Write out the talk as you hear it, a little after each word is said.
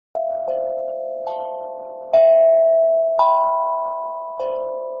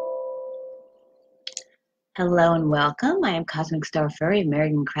Hello and welcome. I am Cosmic Star Fairy of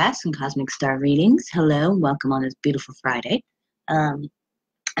Meriden Crafts and Cosmic Star Readings. Hello and welcome on this beautiful Friday.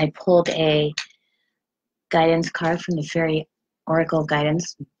 I pulled a guidance card from the Fairy Oracle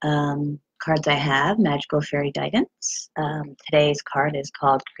Guidance cards I have, Magical Fairy Guidance. Today's card is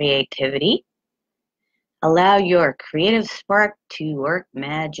called Creativity. Allow your creative spark to work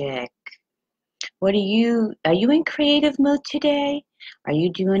magic. Are you in creative mode today? Are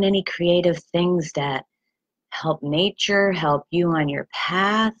you doing any creative things that help nature, help you on your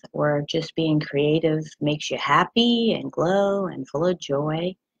path, or just being creative makes you happy and glow and full of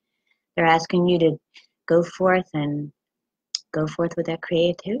joy? They're asking you to go forth with that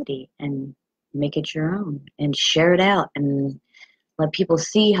creativity and make it your own and share it out and let people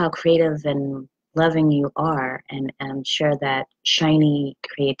see how creative and loving you are and share that shiny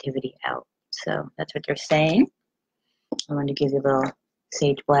creativity out. So that's what they're saying. I want to give you little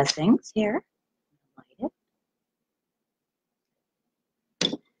sage blessings here. Light it.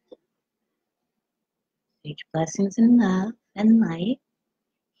 Sage blessings and love and light,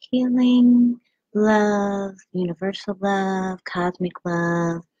 healing, love, universal love, cosmic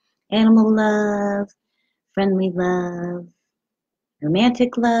love, animal love, friendly love,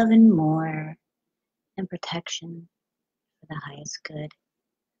 romantic love, and more, and protection for the highest good.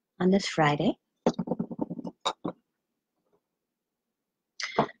 On this Friday, I'm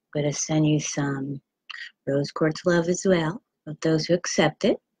going to send you some rose quartz love as well, of those who accept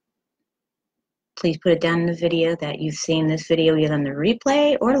it. Please put it down in the video that you've seen this video either on the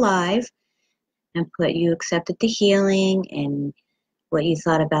replay or live, and put you accepted the healing and what you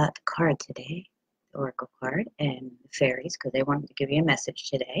thought about the card today, the oracle card, and the fairies, because they wanted to give you a message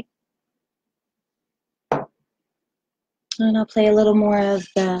today. And I'll play a little more of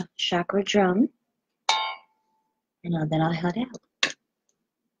the chakra drum, and then I'll head out.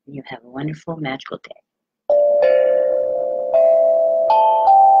 And you have a wonderful, magical day.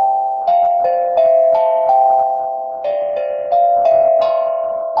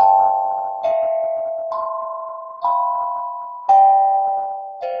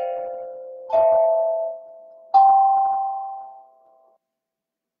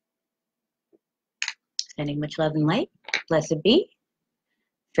 Sending much love and light. Blessed be.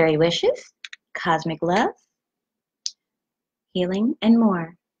 Fairy wishes, cosmic love, healing, and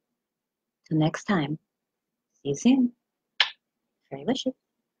more. Till next time. See you soon. Fairy wishes.